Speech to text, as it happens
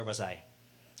Where was I?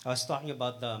 I was talking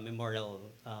about the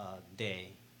Memorial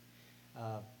Day.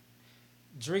 Uh,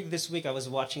 During this week, I was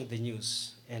watching the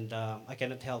news, and I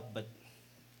cannot help but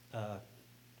uh,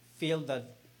 feel the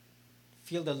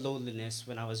feel the loneliness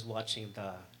when I was watching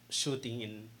the shooting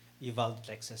in Uvalde,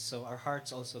 Texas. So our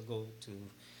hearts also go to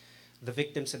the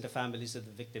victims and the families of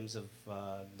the victims of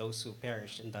those who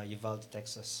perished in the Uvalde,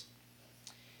 Texas.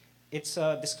 It's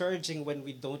discouraging when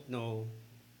we don't know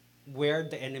where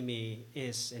the enemy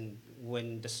is and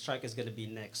when the strike is going to be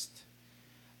next.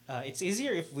 It's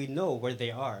easier if we know where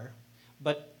they are,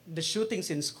 but the shootings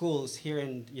in schools here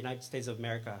in the United States of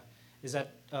America is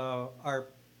that are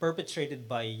perpetrated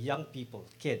by young people,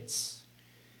 kids,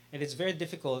 and it's very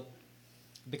difficult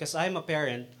because I'm a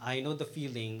parent. I know the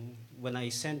feeling when I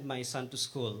send my son to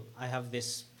school. I have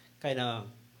this kind of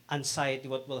anxiety: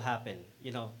 what will happen?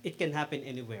 It can happen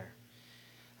anywhere.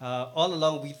 All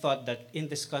along, we thought that in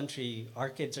this country, our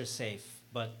kids are safe,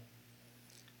 but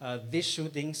these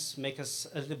shootings make us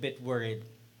a little bit worried.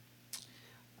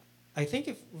 I think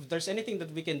if there's anything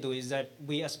that we can do is that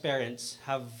we as parents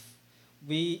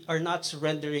we are not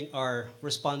surrendering our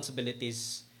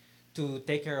responsibilities to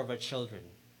take care of our children.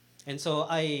 And so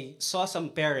I saw some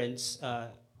parents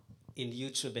in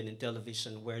YouTube and in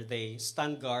television where they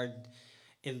stand guard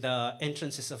in the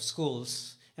entrances of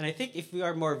schools. And I think if we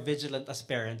are more vigilant as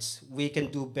parents, we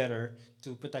can do better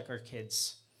to protect our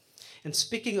kids. And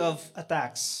speaking of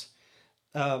attacks,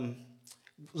 um,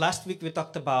 last week we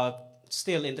talked about,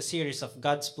 still in the series of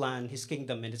God's plan, His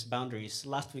kingdom, and its boundaries.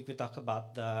 Last week we talked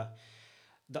about the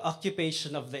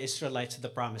occupation of the Israelites of the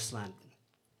promised land.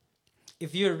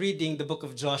 If you're reading the book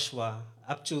of Joshua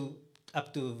up to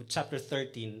chapter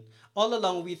 13, all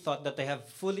along we thought that they have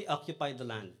fully occupied the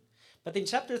land. But in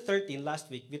chapter 13 last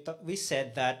week, we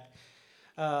said that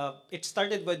it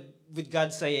started with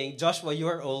God saying, Joshua, you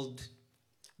are old,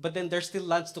 but then there's still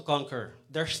lands to conquer.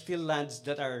 There's still lands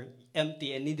that are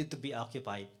empty and needed to be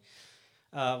occupied.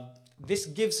 Uh, this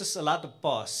gives us a lot of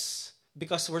pause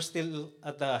because we're still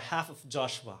at the half of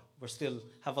Joshua. We still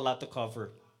have a lot to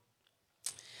cover.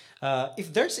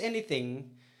 If there's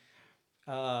anything,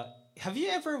 uh, have you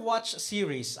ever watched a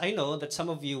series? I know that some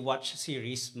of you watch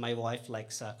series. My wife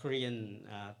likes Korean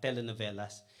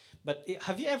telenovelas. But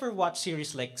have you ever watched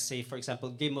series like, say, for example,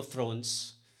 Game of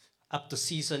Thrones, up to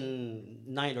season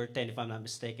 9 or 10, if I'm not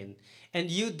mistaken,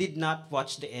 and you did not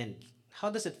watch the end? How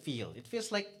does it feel? It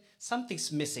feels like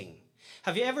something's missing.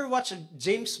 Have you ever watched a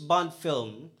James Bond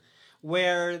film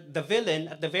where the villain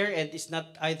at the very end is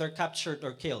not either captured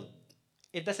or killed?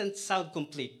 It doesn't sound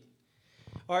complete.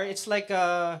 Or it's like,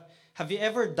 have you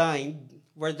ever dined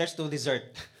where there's no dessert?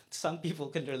 Some people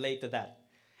can relate to that.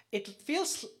 It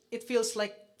feels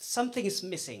like something is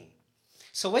missing.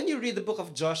 So when you read the book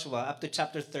of Joshua up to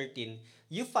chapter 13,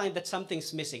 you find that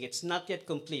something's missing. It's not yet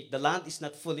complete. The land is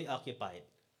not fully occupied.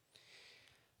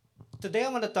 Today I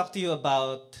want to talk to you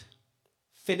about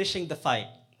finishing the fight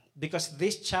because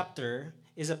this chapter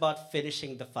is about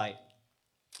finishing the fight.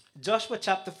 Joshua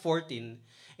chapter 14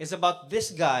 is about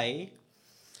this guy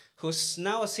who's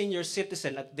now a senior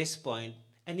citizen at this point,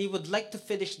 and he would like to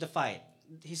finish the fight.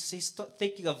 He's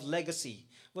thinking of legacy.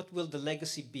 What will the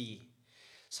legacy be?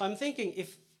 So I'm thinking,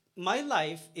 if my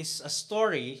life is a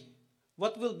story,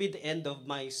 what will be the end of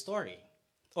my story?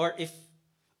 Or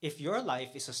if your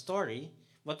life is a story,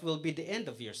 what will be the end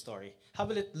of your story? How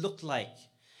will it look like?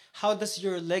 How does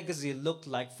your legacy look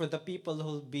like for the people who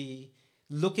will be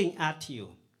looking at you?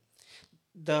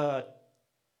 The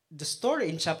the story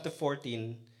in chapter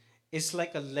 14 is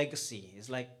like a legacy. It's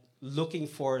like looking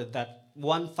for that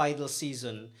one final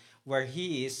season where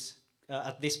he is,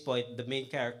 at this point, the main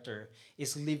character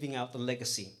is living out the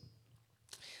legacy.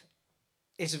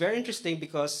 It's very interesting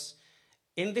because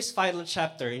in this final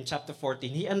chapter, in chapter 14,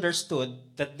 he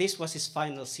understood that this was his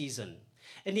final season.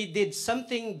 And he did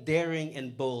something daring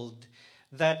and bold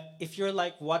that if you're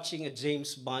like watching a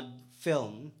James Bond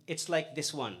film, it's like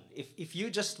this one. If you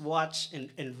just watch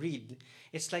and read,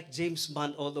 it's like James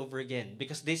Bond all over again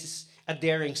because this is a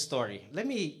daring story. Let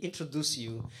me introduce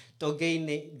you to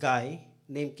a guy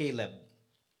named Caleb.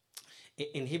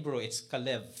 In Hebrew, it's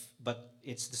Kalev, but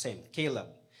it's the same, Caleb.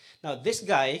 Now, this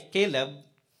guy, Caleb,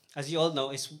 as you all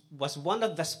know, was one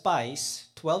of the spies,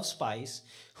 12 spies,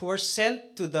 who were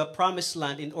sent to the promised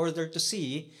land in order to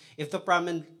see if the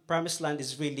promised land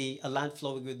is really a land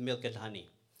flowing with milk and honey.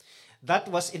 That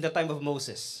was in the time of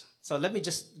Moses. So let me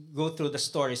just go through the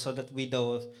story so that we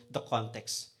know the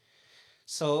context.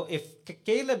 So if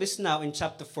Caleb is now in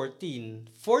chapter 14,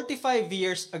 45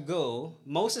 years ago,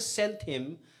 Moses sent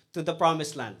him to the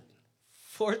promised land.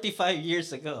 45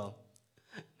 years ago.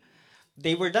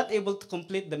 They were not able to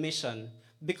complete the mission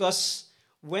because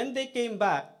When they came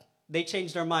back, they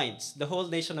changed their minds, the whole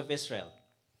nation of Israel.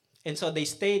 And so they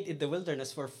stayed in the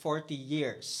wilderness for 40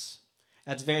 years.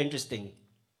 That's very interesting.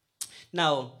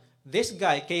 Now, this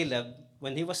guy, Caleb,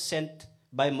 when he was sent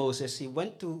by Moses, he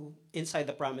went to inside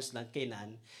the promised land,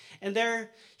 Canaan, and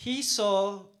there he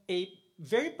saw a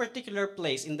very particular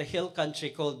place in the hill country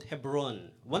called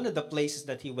Hebron. One of the places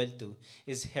that he went to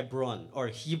is Hebron or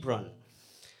Hebron.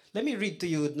 Let me read to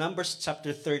you Numbers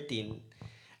chapter 13,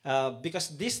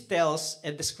 because this tells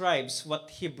and describes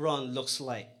what Hebron looks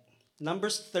like.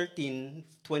 Numbers 13,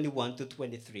 21 to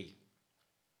 23.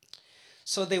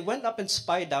 So they went up and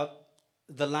spied out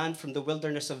the land from the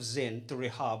wilderness of Zin to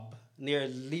Rehob, near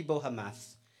Lebo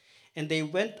Hamath. And they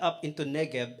went up into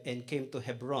Negeb and came to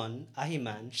Hebron.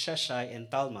 Ahiman, Sheshai, and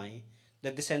Talmai,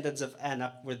 the descendants of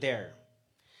Anak, were there.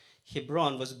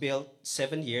 Hebron was built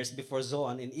 7 years before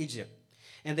Zoan in Egypt.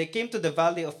 And they came to the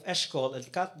valley of Eshcol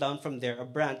and cut down from there a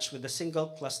branch with a single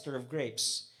cluster of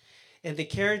grapes. And they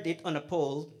carried it on a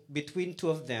pole between two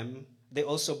of them. They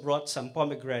also brought some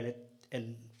pomegranate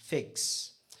and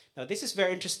figs. Now, this is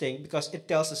very interesting because it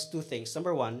tells us two things.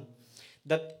 Number one,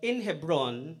 that in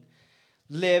Hebron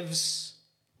lives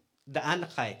the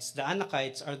Anakites. The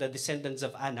Anakites are the descendants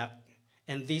of Anak,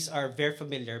 and these are very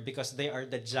familiar because they are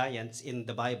the giants in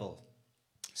the Bible.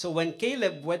 So when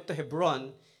Caleb went to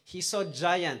Hebron, he saw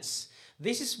giants.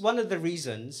 This is one of the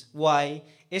reasons why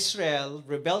Israel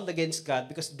rebelled against God,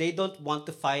 because they don't want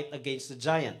to fight against the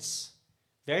giants.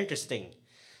 Very interesting.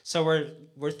 So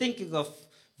we're thinking of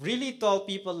really tall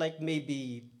people, like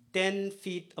maybe 10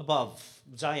 feet above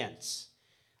giants.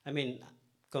 I mean,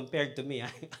 compared to me,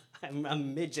 I'm a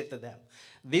midget to them.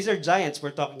 These are giants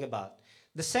we're talking about.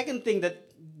 The second thing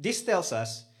that this tells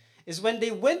us is when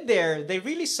they went there, they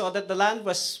really saw that the land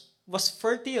was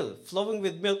fertile, flowing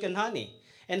with milk and honey.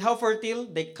 And how fertile?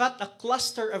 They cut a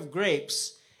cluster of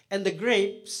grapes, and the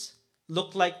grapes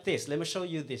look like this. Let me show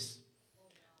you this.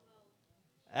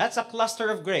 That's a cluster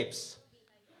of grapes.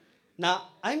 Now,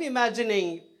 I'm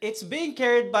imagining it's being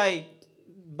carried by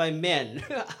men.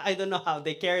 I don't know how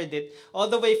they carried it all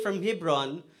the way from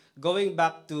Hebron, going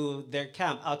back to their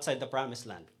camp outside the promised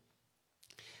land.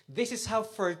 This is how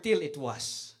fertile it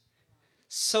was.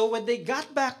 So when they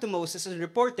got back to Moses and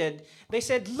reported, they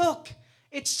said, "Look,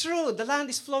 it's true, the land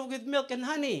is flowing with milk and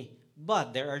honey,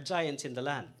 but there are giants in the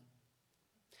land."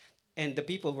 And the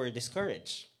people were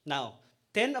discouraged. Now,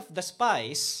 10 of the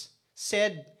spies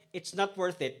said, "It's not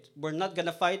worth it. We're not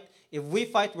going to fight. If we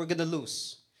fight, we're going to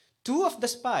lose." 2 of the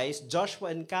spies,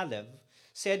 Joshua and Caleb,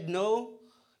 said, "No,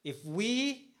 if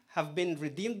we have been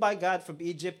redeemed by God from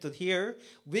Egypt to here,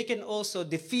 we can also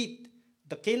defeat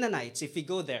the Canaanites if we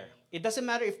go there. It doesn't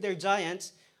matter if they're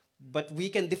giants, but we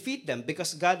can defeat them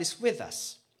because God is with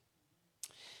us."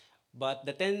 But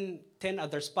the 10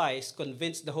 other spies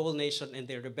convinced the whole nation, and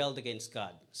they rebelled against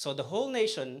God. So the whole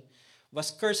nation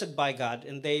was cursed by God,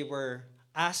 and they were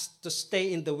asked to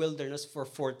stay in the wilderness for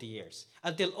 40 years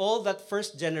until all that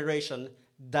first generation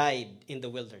died in the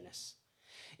wilderness.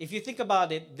 If you think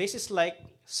about it, this is like,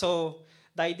 so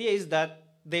the idea is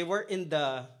that they were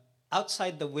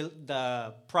outside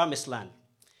the promised land.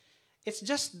 It's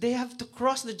just they have to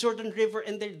cross the Jordan River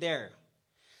and they're there.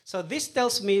 So this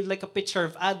tells me like a picture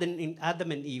of Adam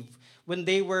and Eve when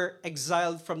they were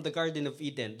exiled from the Garden of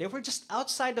Eden. They were just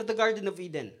outside of the Garden of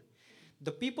Eden.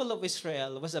 The people of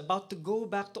Israel was about to go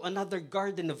back to another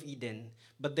Garden of Eden,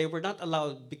 but they were not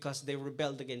allowed because they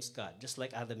rebelled against God, just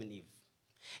like Adam and Eve.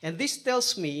 And this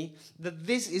tells me that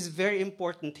this is very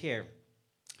important here.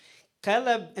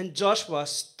 Caleb and Joshua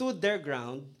stood their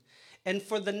ground, and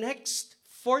for the next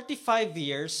 45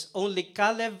 years, only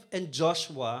Caleb and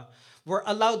Joshua were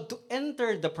allowed to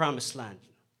enter the promised land.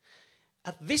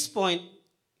 At this point,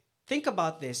 think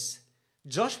about this.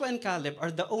 Joshua and Caleb are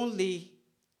the only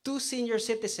 2 senior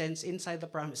citizens inside the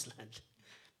promised land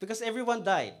because everyone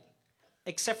died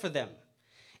except for them.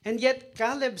 And yet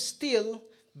Caleb still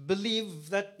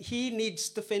believed that he needs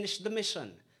to finish the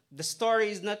mission. The story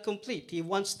is not complete. He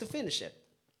wants to finish it.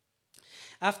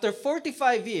 After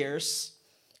 45 years,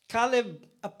 Caleb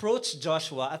approached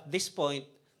Joshua. At this point,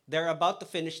 they're about to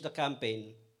finish the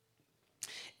campaign.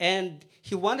 And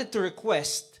he wanted to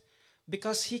request,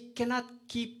 because he cannot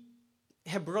keep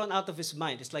Hebron out of his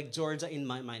mind. It's like Georgia in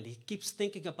my mind. He keeps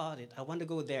thinking about it. I want to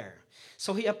go there.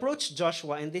 So he approached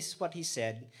Joshua, and this is what he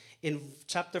said in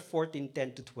chapter 14,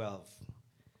 10 to 12.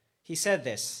 He said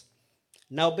this,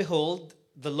 "Now behold,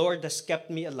 the Lord has kept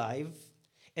me alive,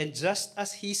 and just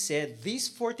as he said, these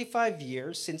 45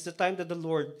 years since the time that the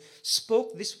Lord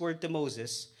spoke this word to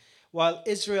Moses, while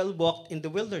Israel walked in the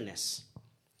wilderness.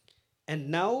 And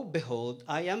now, behold,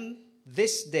 I am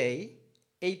this day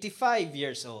 85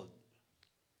 years old."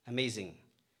 Amazing.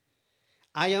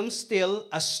 I am still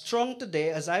as strong today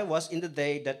as I was in the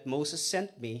day that Moses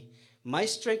sent me. My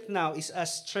strength now is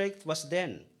as strength was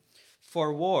then,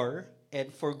 for war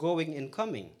and for going and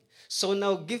coming. So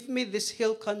now give me this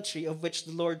hill country of which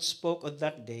the Lord spoke on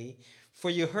that day, for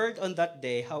you heard on that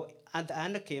day how the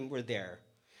Anakim were there.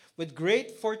 With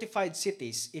great fortified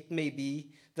cities, it may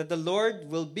be that the Lord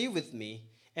will be with me,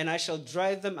 and I shall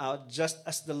drive them out just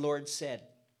as the Lord said.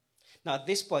 Now, at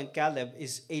this point, Caleb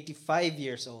is 85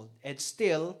 years old and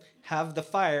still have the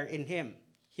fire in him.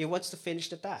 He wants to finish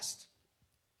the task.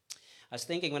 I was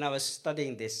thinking when I was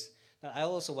studying this, that I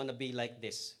also want to be like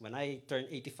this. When I turn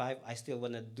 85, I still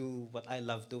want to do what I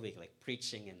love doing, like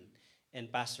preaching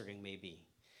and pastoring maybe.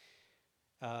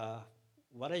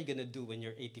 What are you going to do when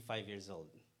you're 85 years old?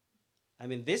 I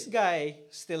mean, this guy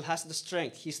still has the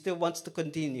strength. He still wants to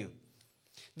continue.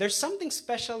 There's something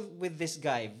special with this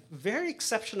guy, very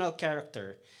exceptional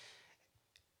character.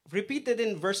 Repeated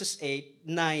in verses 8,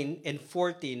 9, and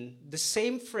 14, the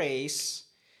same phrase.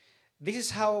 This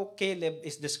is how Caleb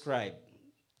is described.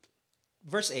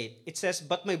 Verse 8, it says,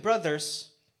 "But my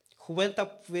brothers who went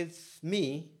up with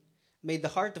me made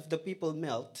the heart of the people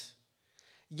melt.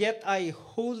 Yet I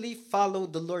wholly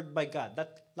followed the Lord my God."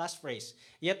 That last phrase,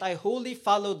 "Yet I wholly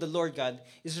followed the Lord God,"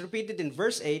 is repeated in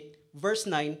verse 8, verse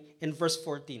 9, and verse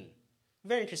 14.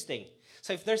 Very interesting.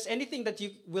 So if there's anything that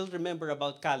you will remember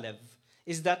about Caleb,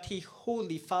 is that he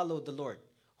wholly followed the Lord.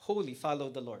 Wholly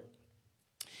followed the Lord.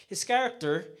 His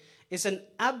character is an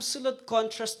absolute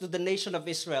contrast to the nation of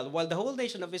Israel. While the whole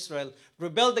nation of Israel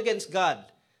rebelled against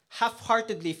God,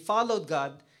 half-heartedly followed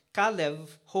God, Caleb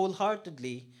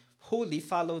wholeheartedly, wholly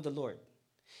followed the Lord.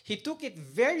 He took it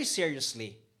very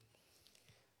seriously.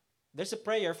 There's a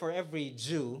prayer for every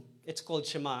Jew. It's called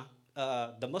Shema.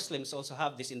 The Muslims also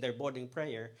have this in their boarding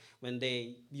prayer when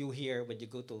you hear when you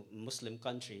go to Muslim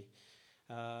country.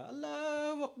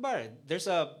 Allahu Akbar. There's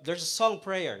a song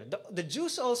prayer. The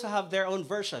Jews also have their own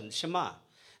version, Shema.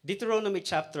 Deuteronomy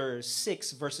chapter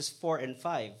 6, verses 4 and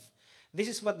 5. This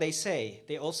is what they say.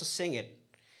 They also sing it.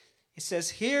 It says,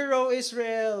 "Hear, O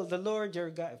Israel, the Lord your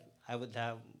God." I would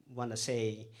want to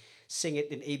sing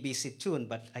it in ABC tune,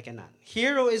 but I cannot.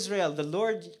 "Hear, O Israel, the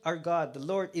Lord our God, the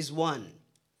Lord is one."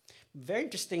 Very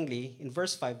interestingly, in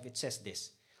verse 5, it says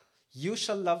this: "You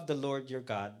shall love the Lord your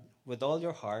God with all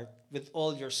your heart, with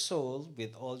all your soul,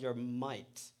 with all your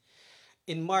might."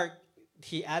 In Mark,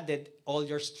 he added all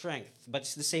your strength, but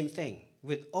it's the same thing.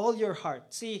 With all your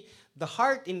heart. See, the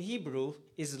heart in Hebrew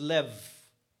is lev.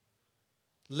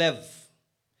 Lev.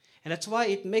 And that's why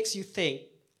it makes you think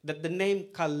that the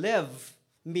name Caleb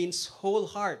means whole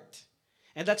heart.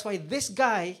 And that's why this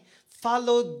guy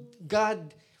followed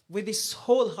God with his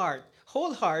whole heart.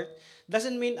 Whole heart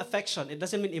doesn't mean affection. It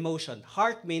doesn't mean emotion.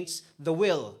 Heart means the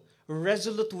will,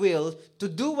 resolute will to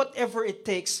do whatever it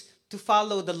takes to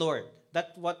follow the Lord.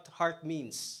 That's what heart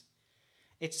means.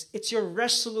 It's your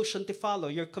resolution to follow,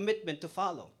 your commitment to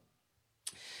follow.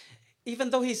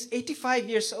 Even though he's 85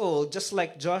 years old, just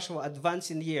like Joshua advanced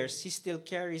in years, he still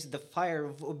carries the fire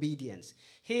of obedience.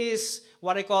 He is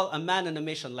what I call a man on a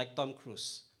mission, like Tom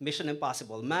Cruise. Mission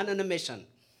Impossible, man on a mission.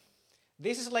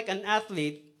 This is like an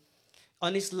athlete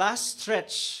on his last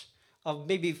stretch of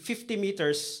maybe 50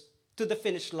 meters to the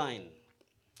finish line.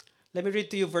 Let me read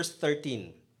to you verse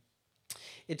 13.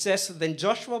 It says, "Then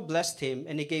Joshua blessed him,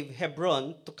 and he gave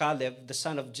Hebron to Caleb, the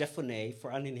son of Jephunneh,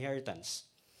 for an inheritance.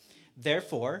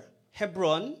 Therefore,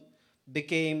 Hebron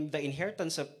became the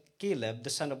inheritance of Caleb,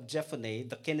 the son of Jephunneh,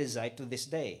 the Kenizzite, to this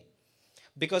day,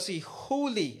 because he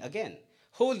wholly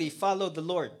followed the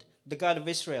Lord, the God of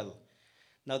Israel."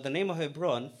 Now the name of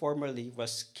Hebron formerly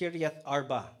was Kiriath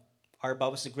Arba.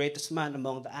 Arba was the greatest man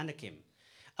among the Anakim.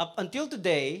 Up until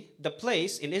today, the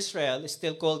place in Israel is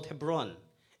still called Hebron.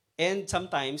 And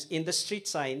sometimes in the street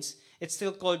signs, it's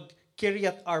still called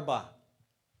Kiriath Arba.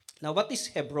 Now what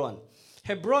is Hebron?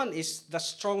 Hebron is the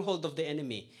stronghold of the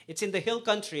enemy. It's in the hill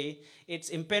country. It's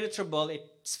impenetrable.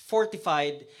 It's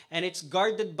fortified. And it's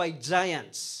guarded by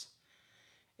giants.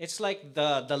 It's like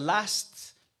the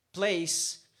last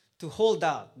place to hold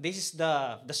out. This is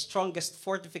the strongest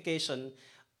fortification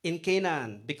in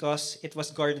Canaan because it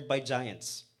was guarded by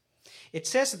giants. It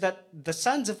says that the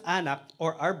sons of Anak,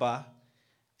 or Arba,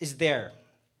 is there.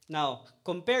 Now,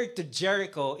 compared to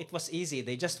Jericho, it was easy.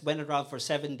 They just went around for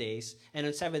 7 days, and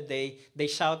on 7th day, they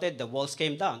shouted, the walls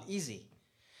came down. Easy.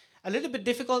 A little bit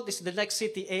difficult is the next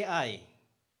city, Ai,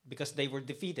 because they were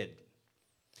defeated.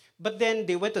 But then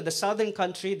they went to the southern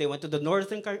country, they went to the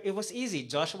northern country. It was easy.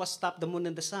 Joshua stopped the moon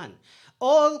and the sun.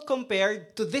 All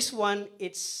compared to this one,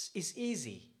 it's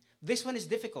easy. This one is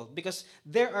difficult because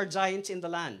there are giants in the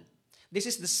land. This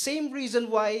is the same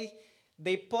reason why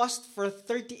they paused for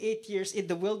 38 years in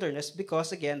the wilderness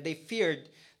because, again, they feared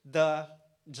the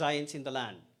giants in the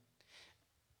land.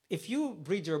 If you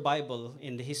read your Bible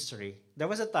in the history, there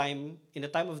was a time, in the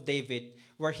time of David,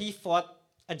 where he fought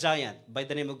a giant by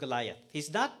the name of Goliath.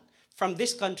 He's not from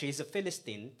this country, he's a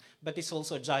Philistine, but he's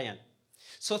also a giant.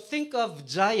 So think of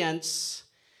giants,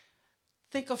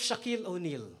 think of Shaquille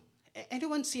O'Neal.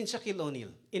 Anyone seen Shaquille O'Neal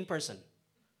in person?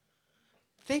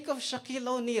 Think of Shaquille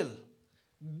O'Neal,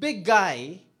 big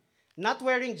guy, not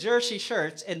wearing jersey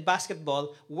shirts and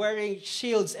basketball, wearing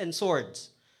shields and swords.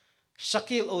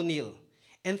 Shaquille O'Neal.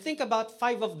 And think about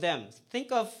 5 of them.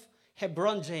 Think of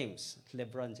LeBron James,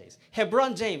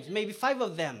 maybe 5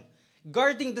 of them,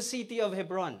 guarding the city of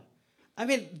Hebron. I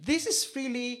mean, this is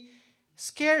really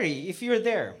scary if you're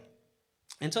there.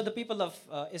 And so the people of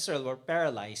Israel were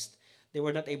paralyzed. They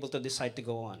were not able to decide to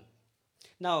go on.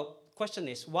 Now, question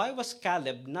is, why was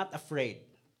Caleb not afraid?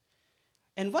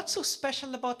 And what's so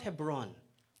special about Hebron?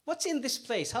 What's in this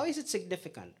place? How is it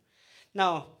significant?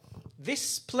 Now,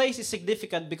 this place is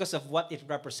significant because of what it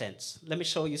represents. Let me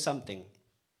show you something.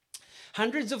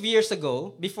 Hundreds of years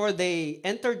ago, before they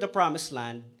entered the promised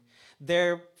land,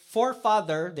 their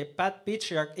forefather, the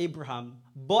patriarch Abraham,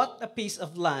 bought a piece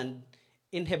of land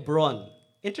in Hebron.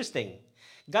 Interesting.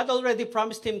 God already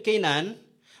promised him Canaan,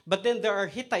 but then there are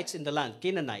Hittites in the land,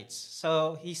 Canaanites.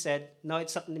 So he said, no,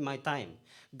 it's not in my time.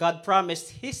 God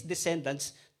promised his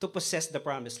descendants to possess the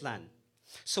promised land.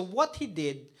 So what he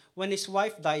did when his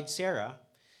wife died, Sarah,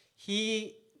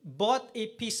 he bought a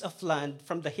piece of land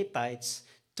from the Hittites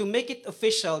to make it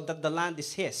official that the land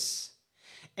is his.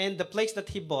 And the place that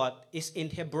he bought is in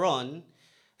Hebron,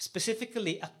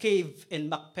 specifically a cave in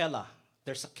Machpelah.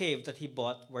 There's a cave that he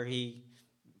bought where he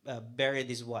buried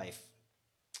his wife.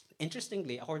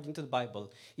 Interestingly, according to the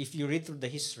Bible, if you read through the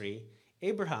history,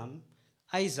 Abraham,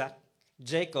 Isaac,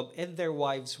 Jacob, and their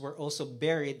wives were also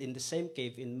buried in the same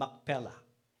cave in Machpelah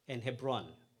and Hebron.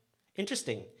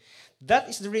 Interesting. That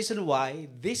is the reason why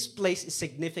this place is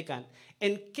significant.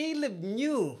 And Caleb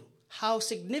knew how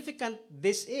significant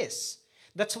this is.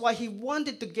 That's why he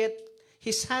wanted to get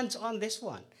his hands on this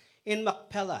one in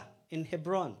Machpelah, in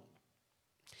Hebron.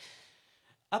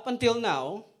 Up until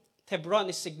now, Hebron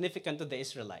is significant to the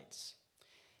Israelites.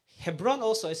 Hebron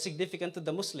also is significant to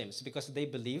the Muslims because they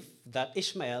believe that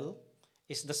Ishmael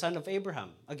is the son of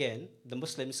Abraham. Again, the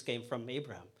Muslims came from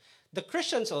Abraham. The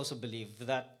Christians also believe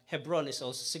that Hebron is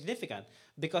also significant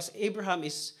because Abraham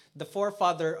is the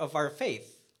forefather of our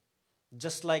faith.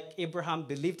 Just like Abraham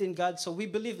believed in God, so we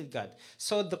believe in God.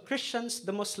 So the Christians,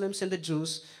 the Muslims, and the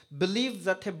Jews believe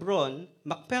that Hebron,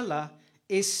 Machpelah,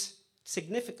 is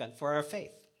significant for our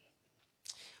faith.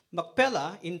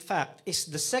 Machpelah, in fact, is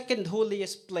the second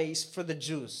holiest place for the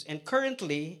Jews. And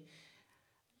currently,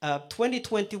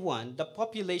 2021, the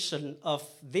population of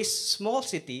this small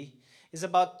city is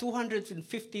about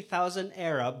 250,000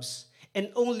 Arabs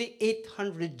and only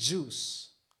 800 Jews.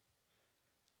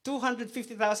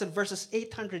 250,000 versus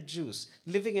 800 Jews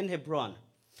living in Hebron.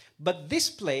 But this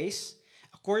place,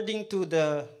 according to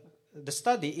the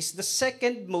study, is the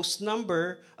second most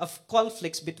number of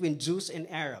conflicts between Jews and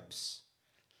Arabs.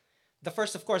 The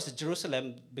first, of course, is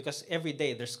Jerusalem, because every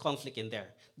day there's conflict in there.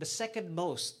 The second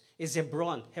most is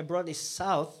Hebron. Hebron is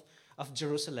south of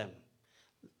Jerusalem.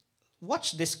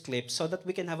 Watch this clip so that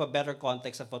we can have a better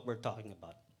context of what we're talking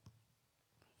about.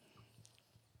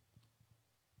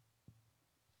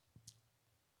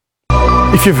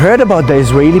 If you've heard about the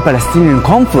Israeli-Palestinian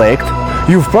conflict,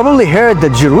 you've probably heard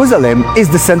that Jerusalem is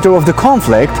the center of the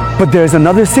conflict, but there's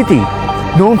another city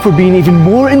known for being even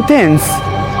more intense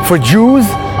for Jews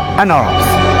and Arabs.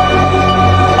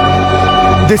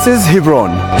 This is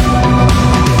Hebron,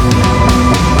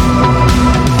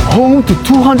 home to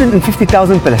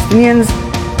 250,000 Palestinians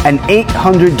and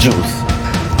 800 Jews.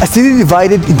 A city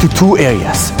divided into 2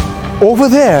 areas. Over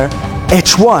there,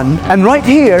 H1, and right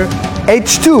here,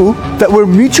 H2, that were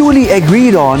mutually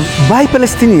agreed on by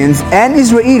Palestinians and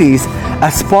Israelis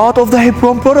as part of the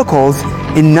Hebron Protocols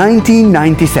in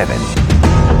 1997.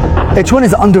 H1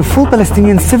 is under full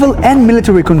Palestinian civil and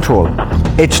military control.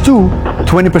 H2,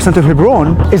 20% of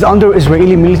Hebron, is under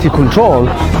Israeli military control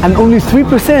and only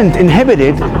 3%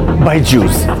 inhabited by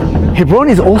Jews. Hebron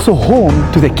is also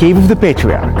home to the Cave of the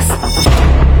Patriarchs,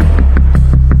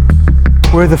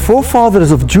 where the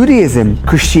forefathers of Judaism,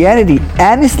 Christianity,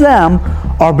 and Islam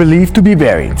are believed to be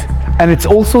buried. And it's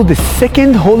also the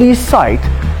second holiest site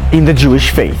in the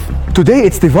Jewish faith. Today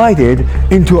it's divided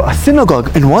into a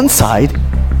synagogue on one side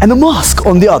and a mosque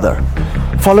on the other,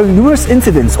 following numerous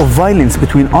incidents of violence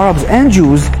between Arabs and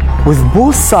Jews, with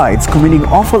both sides committing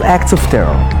awful acts of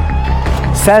terror.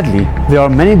 Sadly, there are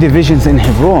many divisions in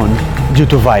Hebron due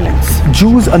to violence.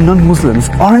 Jews and non-Muslims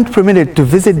aren't permitted to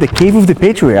visit the Cave of the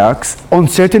Patriarchs on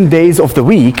certain days of the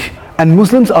week, and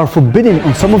Muslims are forbidden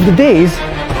on some of the days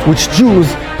which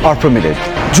Jews are permitted.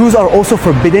 Jews are also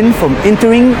forbidden from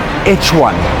entering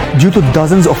H1 due to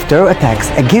dozens of terror attacks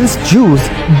against Jews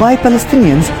by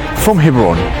Palestinians from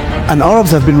Hebron. And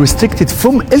Arabs have been restricted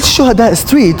from El Shuhada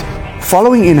Street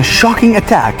following in a shocking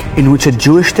attack in which a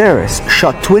Jewish terrorist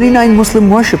shot 29 Muslim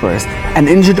worshippers and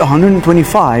injured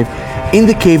 125 in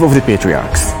the Cave of the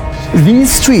Patriarchs.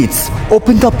 These streets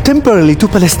opened up temporarily to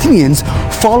Palestinians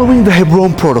following the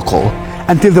Hebron Protocol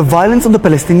until the violence on the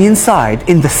Palestinian side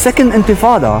in the Second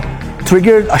Intifada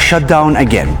triggered a shutdown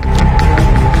again.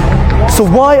 So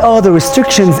why are the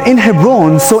restrictions in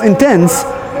Hebron so intense,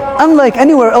 unlike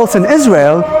anywhere else in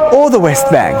Israel or the West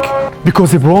Bank?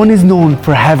 Because Hebron is known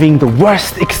for having the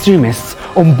worst extremists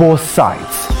on both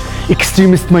sides.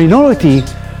 Extremist minority,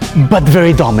 but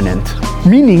very dominant.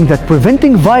 Meaning that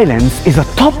preventing violence is a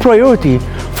top priority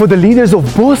for the leaders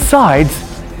of both sides,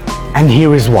 and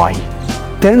here is why.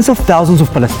 Tens of thousands of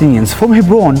Palestinians from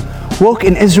Hebron work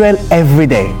in Israel every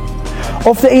day.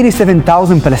 Of the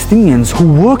 87,000 Palestinians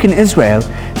who work in Israel,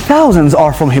 thousands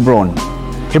are from Hebron.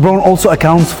 Hebron also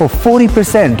accounts for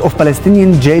 40% of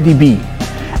Palestinian GDP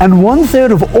and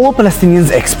 1/3 of all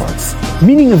Palestinians' exports.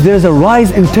 Meaning if there's a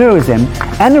rise in terrorism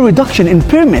and a reduction in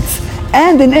permits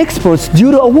and in exports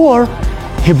due to a war,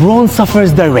 Hebron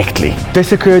suffers directly.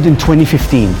 This occurred in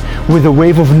 2015 with a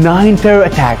wave of 9 terror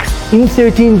attacks in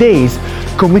 13 days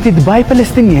committed by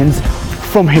Palestinians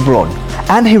from Hebron.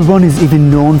 And Hebron is even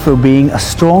known for being a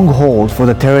stronghold for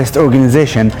the terrorist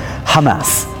organization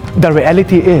Hamas. The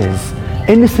reality is,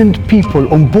 innocent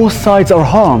people on both sides are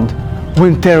harmed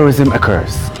when terrorism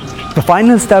occurs. The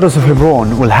final status of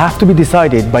Hebron will have to be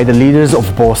decided by the leaders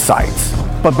of both sides.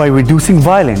 But by reducing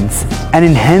violence and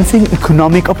enhancing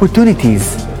economic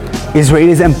opportunities,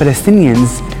 Israelis and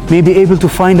Palestinians may be able to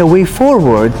find a way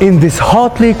forward in this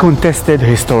hotly contested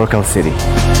historical city.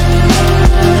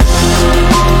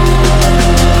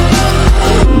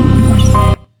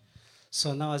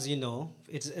 So now, as you know,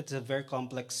 it's a very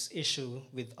complex issue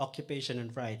with occupation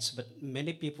and rights, but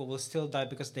many people will still die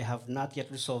because they have not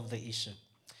yet resolved the issue.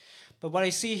 But what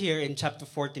I see here in chapter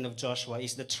 14 of Joshua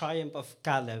is the triumph of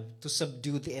Caleb to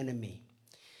subdue the enemy.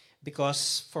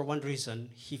 Because for one reason,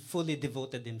 he fully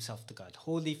devoted himself to God,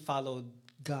 wholly followed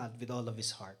God with all of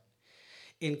his heart.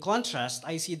 In contrast,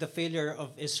 I see the failure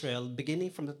of Israel beginning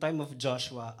from the time of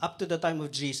Joshua up to the time of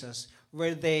Jesus,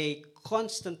 where they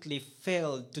constantly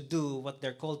failed to do what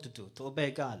they're called to do, to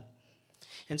obey God.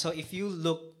 And so if you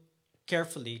look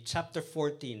carefully, chapter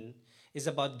 14 is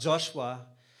about Joshua,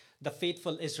 the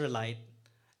faithful Israelite,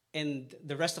 and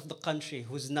the rest of the country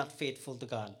who's not faithful to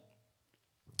God.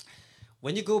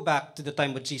 When you go back to the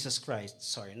time of Jesus Christ,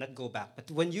 sorry, not go back,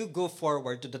 but when you go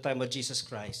forward to the time of Jesus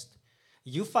Christ,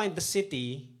 you find the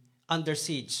city under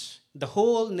siege. The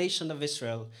whole nation of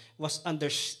Israel was under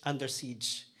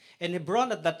siege. And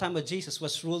Hebron at that time of Jesus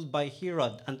was ruled by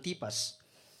Herod Antipas.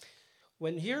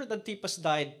 When Herod Antipas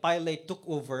died, Pilate took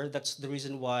over. That's the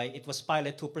reason why it was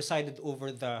Pilate who presided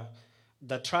over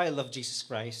the trial of Jesus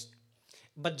Christ.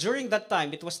 But during that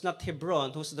time, it was not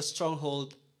Hebron who's the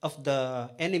stronghold of the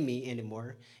enemy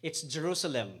anymore. It's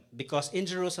Jerusalem. Because in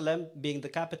Jerusalem, being the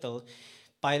capital,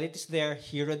 Pilate is there,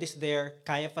 Herod is there,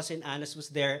 Caiaphas and Annas was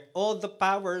there. All the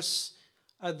powers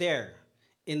are there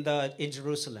in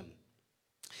Jerusalem.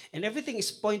 And everything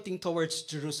is pointing towards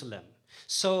Jerusalem.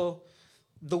 So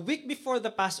the week before the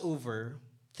Passover,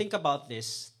 think about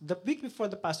this. The week before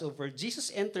the Passover, Jesus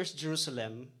enters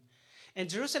Jerusalem. And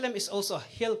Jerusalem is also a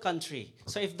hill country.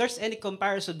 So if there's any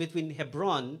comparison between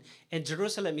Hebron and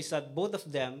Jerusalem, is that both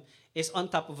of them is on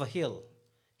top of a hill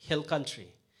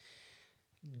country.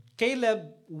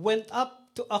 Caleb went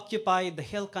up to occupy the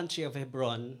hill country of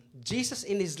Hebron. Jesus,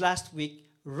 in his last week,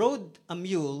 rode a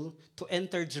mule to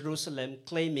enter Jerusalem,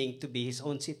 claiming to be his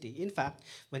own city. In fact,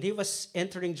 when he was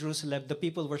entering Jerusalem, the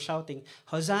people were shouting,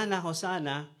 "Hosanna,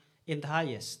 Hosanna," in the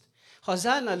highest.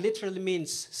 Hosanna literally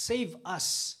means, "Save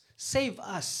us, save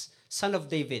us, son of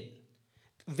David."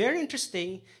 Very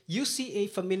interesting, you see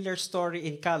a familiar story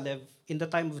in Caleb in the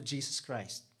time of Jesus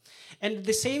Christ. And in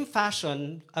the same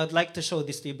fashion, I would like to show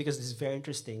this to you because this is very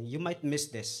interesting. You might miss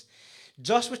this.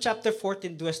 Joshua chapter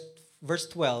 14, verse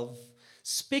 12,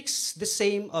 speaks the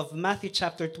same of Matthew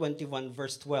chapter 21,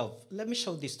 verse 12. Let me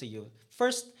show this to you.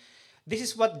 First, this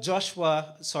is what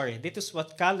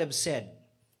Caleb said.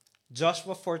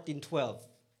 Joshua 14:12.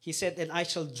 He said, "And I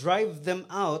shall drive them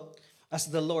out as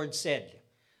the Lord said."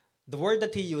 The word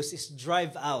that he used is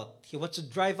drive out. He wants to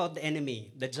drive out the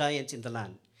enemy, the giants in the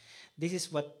land. This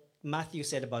is what Matthew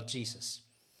said about Jesus.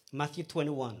 Matthew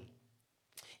 21.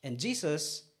 And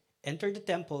Jesus entered the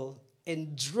temple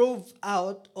and drove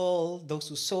out all those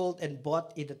who sold and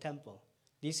bought in the temple.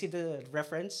 Do you see the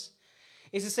reference?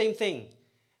 It's the same thing.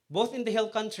 Both in the hill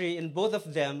country and both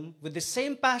of them, with the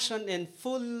same passion and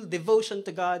full devotion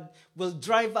to God, will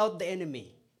drive out the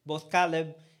enemy, both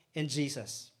Caleb and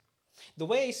Jesus. The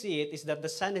way I see it is that the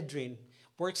Sanhedrin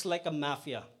works like a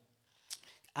mafia.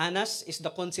 Annas is the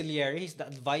conciliary, he's the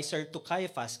advisor to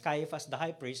Caiaphas. Caiaphas, the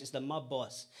high priest, is the mob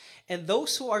boss. And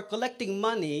those who are collecting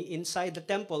money inside the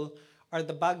temple are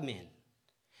the bagmen.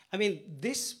 I mean,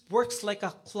 this works like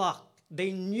a clock.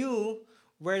 They knew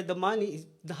where the money,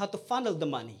 how to funnel the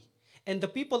money. And the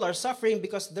people are suffering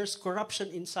because there's corruption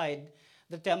inside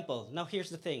the temple. Now, here's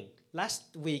the thing.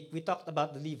 Last week, we talked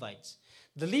about the Levites.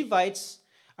 The Levites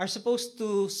are supposed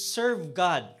to serve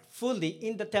God fully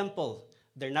in the temple.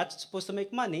 They're not supposed to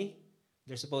make money.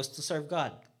 They're supposed to serve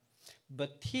God.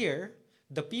 But here,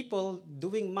 the people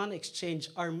doing money exchange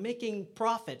are making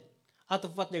profit out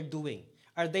of what they're doing.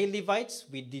 Are they Levites?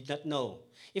 We did not know.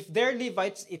 If they're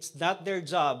Levites, it's not their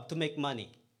job to make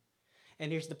money.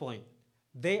 And here's the point.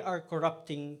 They are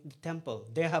corrupting the temple.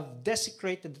 They have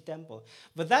desecrated the temple.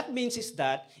 What that means is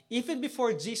that even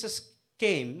before Jesus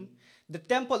came, the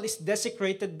temple is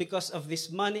desecrated because of this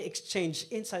money exchange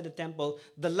inside the temple.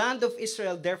 The land of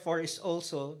Israel, therefore, is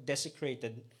also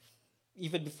desecrated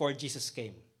even before Jesus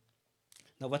came.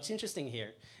 Now, what's interesting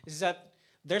here is that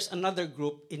there's another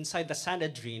group inside the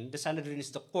Sanhedrin. The Sanhedrin is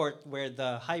the court where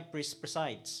the high priest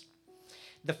presides.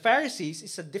 The Pharisees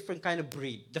is a different kind of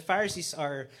breed. The Pharisees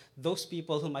are those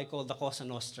people whom I call the Cosa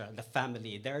Nostra, the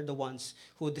family. They're the ones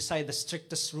who decide the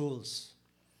strictest rules.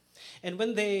 And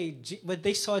when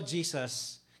they saw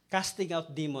Jesus casting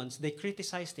out demons, they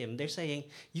criticized him. They're saying,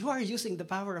 "You are using the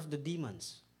power of the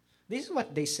demons." This is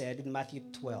what they said in Matthew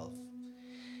 12.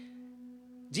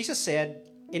 Jesus said,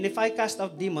 "And if I cast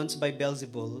out demons by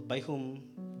Beelzebul, by whom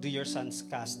do your sons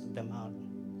cast them out?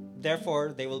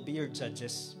 Therefore, they will be your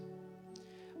judges.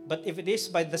 But if it is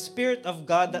by the Spirit of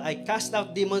God that I cast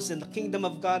out demons, then the kingdom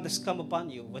of God has come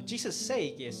upon you." What Jesus is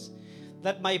saying is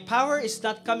that my power is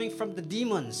not coming from the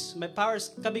demons. My power is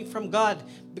coming from God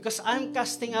because I'm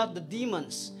casting out the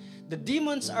demons. The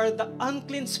demons are the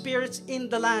unclean spirits in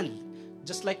the land.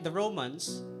 Just like the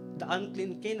Romans, the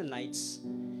unclean Canaanites,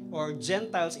 or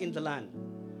Gentiles in the land.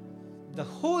 The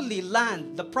holy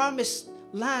land, the promised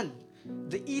land,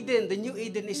 the Eden, the new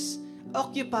Eden is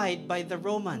occupied by the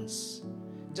Romans.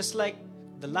 Just like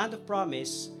the land of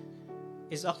promise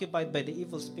is occupied by the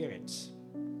evil spirits.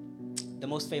 The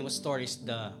most famous story is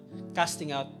the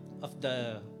casting out of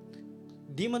the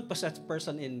demon-possessed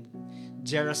person in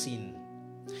Gerasene.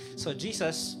 So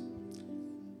Jesus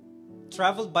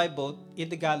traveled by boat in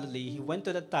the Galilee. He went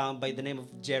to the town by the name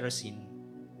of Gerasene.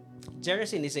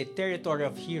 Gerasene is a territory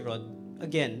of Herod.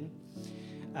 Again,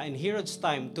 in Herod's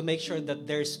time, to make sure that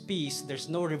there's peace, there's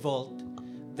no revolt,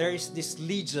 there is this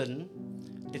legion.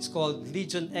 It's called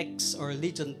Legion X or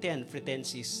Legion 10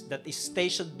 Fretensis that is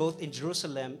stationed both in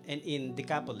Jerusalem and in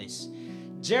Decapolis.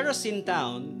 Gerasene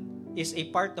town is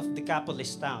a part of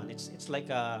Decapolis town. It's like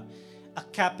a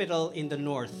capital in the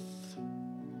north.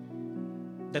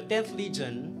 The 10th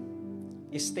Legion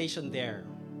is stationed there.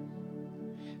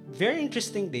 Very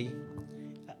interestingly,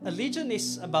 a legion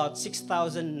is about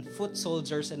 6,000 foot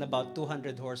soldiers and about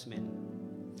 200 horsemen.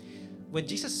 When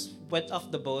Jesus went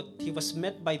off the boat, he was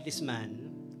met by this man.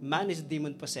 Man is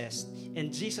demon-possessed.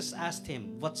 And Jesus asked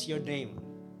him, "What's your name?"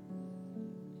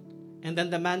 And then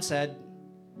the man said,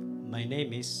 "My name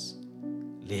is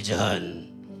Legion."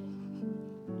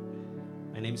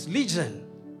 My name is Legion.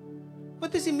 What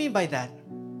does he mean by that?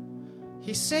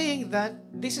 He's saying that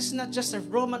this is not just a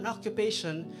Roman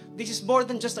occupation. This is more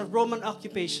than just a Roman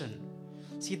occupation.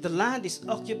 See, the land is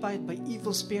occupied by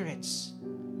evil spirits.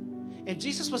 And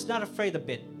Jesus was not afraid of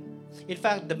it. In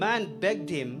fact, the man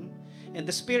begged him, and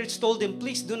the spirits told him,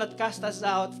 "Please do not cast us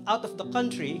out of the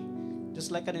country," just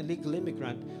like an illegal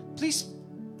immigrant. "Please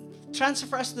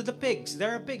transfer us to the pigs. There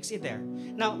are pigs in there."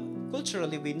 Now,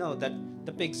 culturally, we know that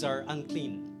the pigs are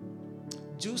unclean.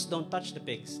 Jews don't touch the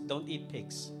pigs, don't eat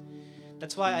pigs.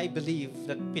 That's why I believe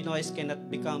that Pinoys cannot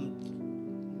become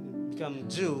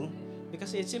Jew,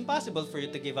 because it's impossible for you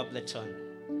to give up lechon.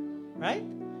 Right?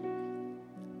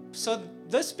 So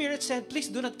the Spirit said, "Please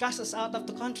do not cast us out of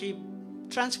the country.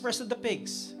 Transfer us to the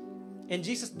pigs." And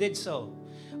Jesus did so.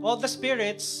 All the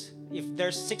spirits, if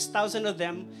there's 6,000 of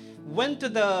them, went to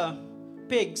the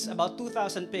pigs, about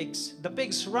 2,000 pigs. The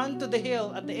pigs run to the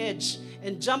hill at the edge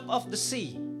and jump off the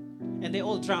sea. And they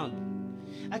all drowned.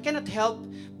 I cannot help,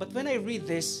 but when I read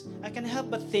this, I can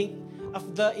help but think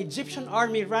of the Egyptian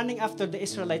army running after the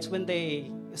Israelites when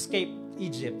they escaped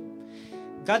Egypt.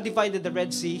 God divided the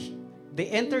Red Sea. They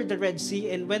entered the Red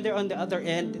Sea, and when they're on the other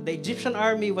end, the Egyptian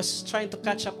army was trying to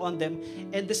catch up on them,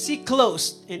 and the sea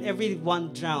closed, and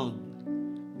everyone drowned.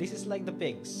 This is like the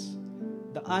pigs,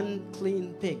 the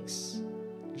unclean pigs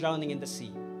drowning in the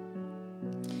sea.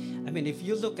 I mean, if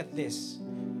you look at this,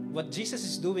 what Jesus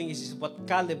is doing is what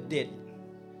Caleb did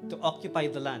to occupy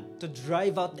the land, to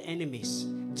drive out the enemies.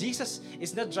 Jesus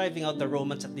is not driving out the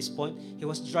Romans at this point. He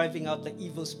was driving out the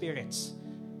evil spirits,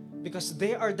 because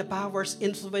they are the powers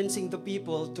influencing the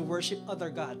people to worship other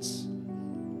gods.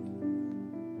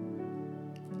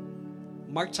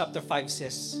 Mark chapter 5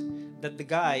 says that the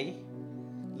guy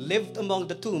lived among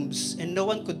the tombs, and no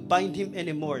one could bind him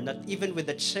anymore, not even with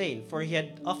a chain, for he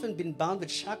had often been bound with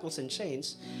shackles and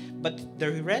chains. But they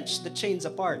wrenched the chains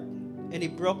apart, and he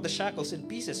broke the shackles in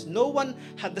pieces. No one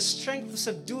had the strength to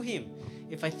subdue him.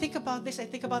 If I think about this, I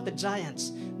think about the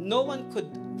giants. No one could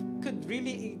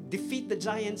really defeat the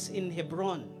giants in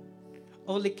Hebron.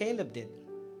 Only Caleb did.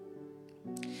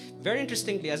 Very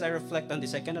interestingly, as I reflect on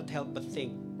this, I cannot help but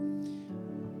think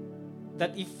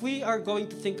that if we are going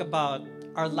to think about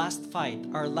our last fight,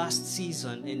 our last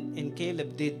season, and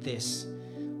Caleb did this,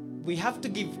 we have to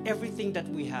give everything that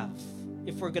we have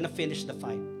if we're going to finish the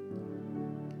fight.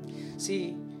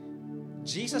 See,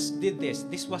 Jesus did this.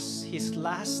 This was his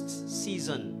last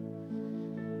season.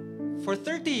 For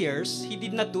 30 years, he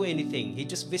did not do anything. He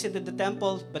just visited the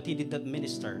temple, but he did not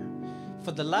minister.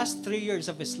 For the last 3 years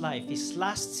of his life, his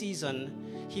last season,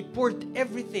 he poured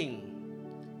everything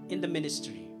in the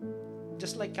ministry,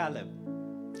 just like Caleb.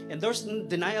 And there's no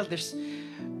denial, there's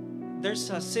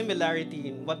a similarity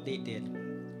in what they did.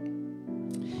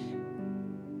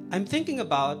 I'm thinking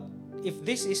about if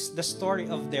this is the story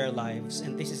of their lives,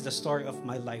 and this is the story of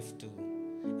my life too.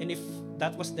 And if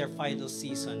that was their final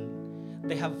season,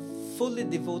 they have fully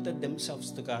devoted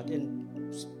themselves to God. And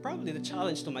probably the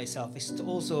challenge to myself is to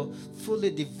also fully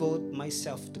devote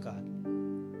myself to God.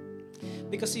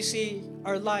 Because you see,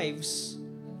 our lives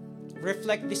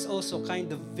reflect this also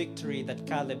kind of victory that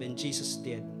Caleb and Jesus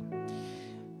did.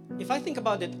 If I think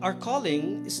about it, our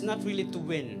calling is not really to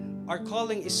win. Our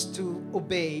calling is to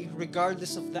obey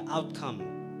regardless of the outcome.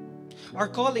 Our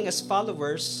calling as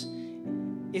followers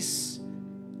is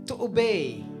to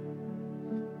obey.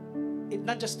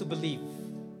 Not just to believe.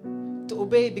 To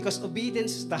obey, because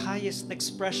obedience is the highest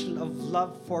expression of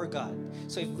love for God.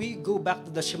 So if we go back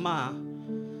to the Shema,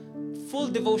 full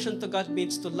devotion to God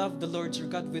means to love the Lord your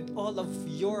God with all of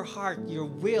your heart, your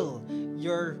will,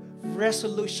 your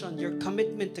resolution, your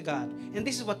commitment to God. And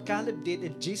this is what Caleb did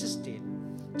and Jesus did,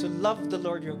 to love the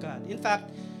Lord your God. In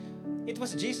fact, it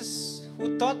was Jesus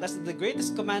who taught us that the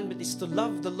greatest commandment is to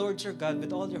love the Lord your God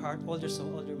with all your heart, all your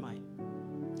soul, all your mind.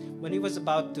 When he was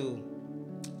about to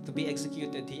be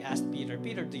executed, he asked Peter,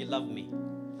 "Peter, do you love me?"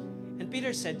 And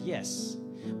Peter said, "Yes."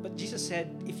 But Jesus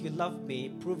said, "If you love me,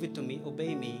 prove it to me,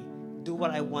 obey me, do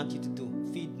what I want you to do,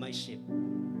 feed my sheep."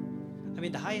 I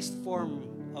mean, the highest form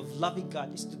of loving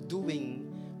God is to doing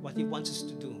what he wants us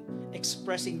to do,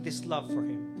 expressing this love for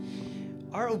him.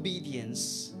 Our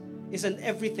obedience is an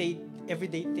everyday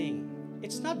thing.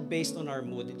 It's not based on our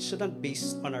mood. It shouldn't be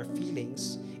based on our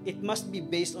feelings. It must be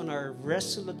based on our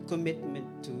resolute commitment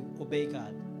to obey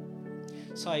God.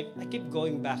 So I keep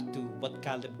going back to what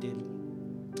Caleb did.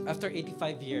 After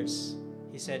 85 years,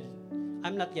 he said,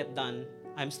 "I'm not yet done.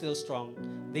 I'm still strong.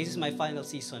 This is my final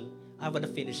season. I want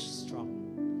to finish strong."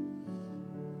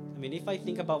 I mean, if I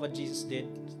think about what Jesus did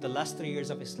the last 3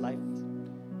 years of his life,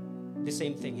 the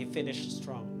same thing, he finished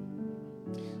strong.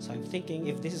 So I'm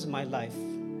thinking, if this is my life,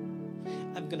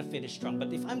 I'm going to finish strong.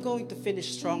 But if I'm going to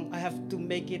finish strong, I have to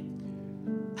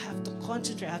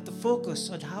concentrate, I have to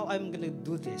focus on how I'm going to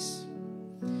do this.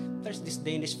 There's this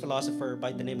Danish philosopher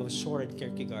by the name of Søren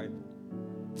Kierkegaard.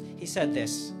 He said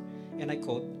this, and I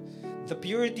quote, "The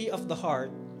purity of the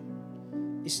heart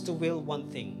is to will one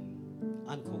thing,"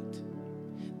 unquote.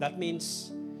 That means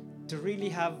to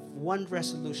really have one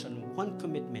resolution, one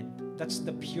commitment. That's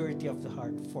the purity of the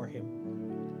heart for him.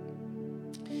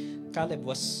 Caleb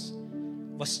was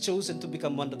chosen to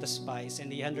become one of the spies,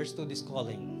 and he understood his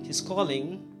calling. His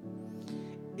calling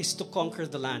is to conquer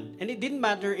the land. And it didn't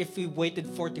matter if he waited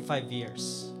 45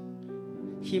 years.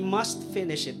 He must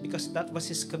finish it because that was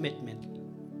his commitment.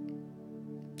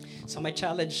 So my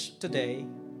challenge today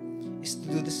is to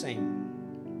do the same.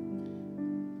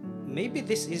 Maybe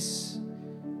this is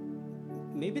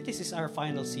our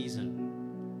final season.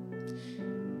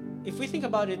 If we think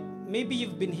about it, maybe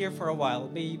you've been here for a while.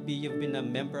 Maybe you've been a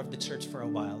member of the church for a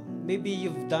while. Maybe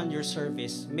you've done your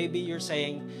service. Maybe you're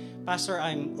saying, "Pastor,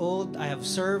 I'm old. I have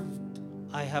served.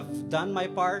 I have done my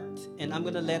part, and I'm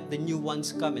going to let the new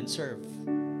ones come and serve."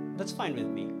 That's fine with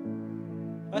me.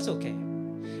 That's okay.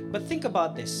 But think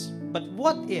about this. But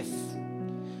what if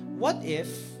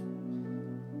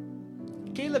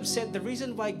Caleb said the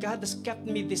reason why God has kept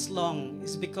me this long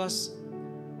is because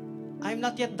I'm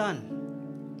not yet done?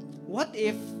 What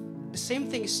if the same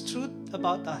thing is true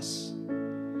about us?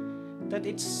 That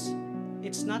it's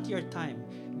not your time.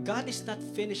 God is not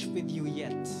finished with you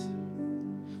yet.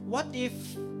 What if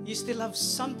you still have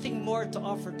something more to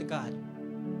offer to God?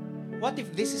 What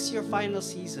if this is your final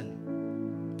season?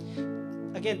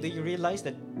 Again, do you realize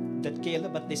that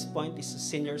Caleb at this point is a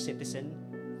senior citizen?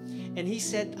 And he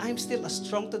said, I'm still as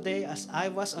strong today as I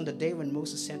was on the day when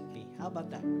Moses sent me. How about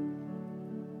that?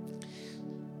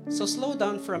 So slow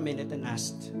down for a minute and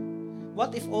ask,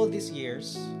 what if all these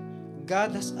years,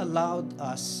 God has allowed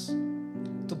us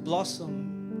to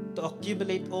blossom, to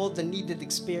accumulate all the needed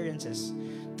experiences,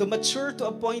 to mature to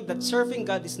a point that serving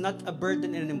God is not a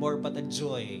burden anymore, but a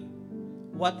joy?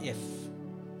 What if?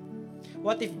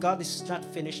 What if God is not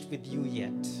finished with you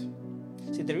yet?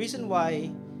 See, the reason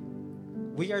why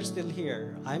we are still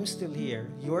here, I'm still here,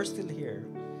 you're still here,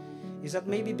 is that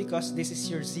maybe because this is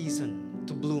your season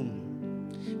to bloom.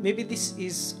 Maybe this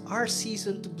is our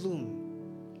season to bloom.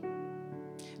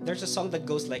 There's a song that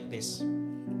goes like this.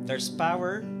 There's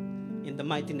power in the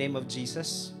mighty name of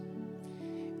Jesus.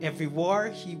 Every war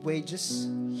he wages,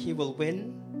 he will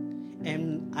win.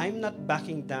 And I'm not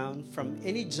backing down from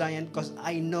any giant because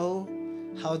I know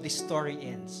how this story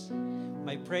ends.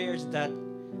 My prayer is that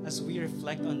as we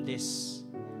reflect on this,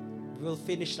 we'll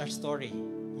finish our story.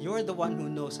 You're the one who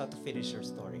knows how to finish your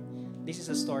story. This is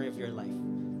a story of your life.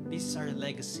 This is our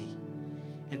legacy.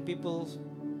 And people,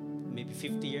 maybe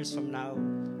 50 years from now,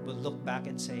 will look back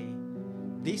and say,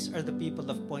 these are the people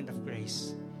of Point of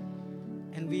Grace.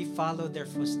 And we follow their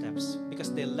footsteps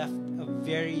because they left a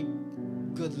very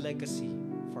good legacy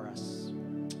for us.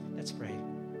 Let's pray.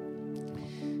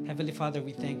 Heavenly Father,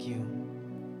 we thank you.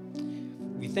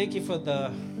 We thank you for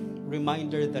the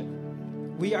reminder that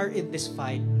we are in this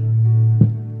fight.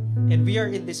 And we are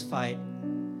in this fight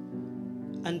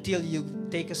until you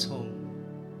take us home.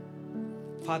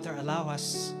 Father, allow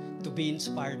us to be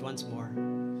inspired once more.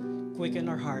 Quicken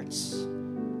our hearts,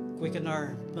 quicken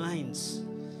our minds,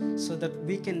 so that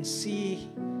we can see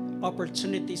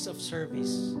opportunities of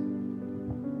service.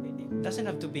 It doesn't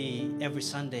have to be every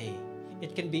Sunday.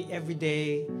 It can be every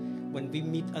day when we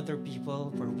meet other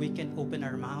people, where we can open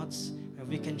our mouths and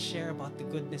we can share about the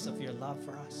goodness of your love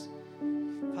for us.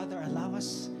 Father, allow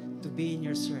us to be in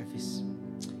your service.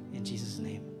 In Jesus'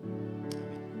 name.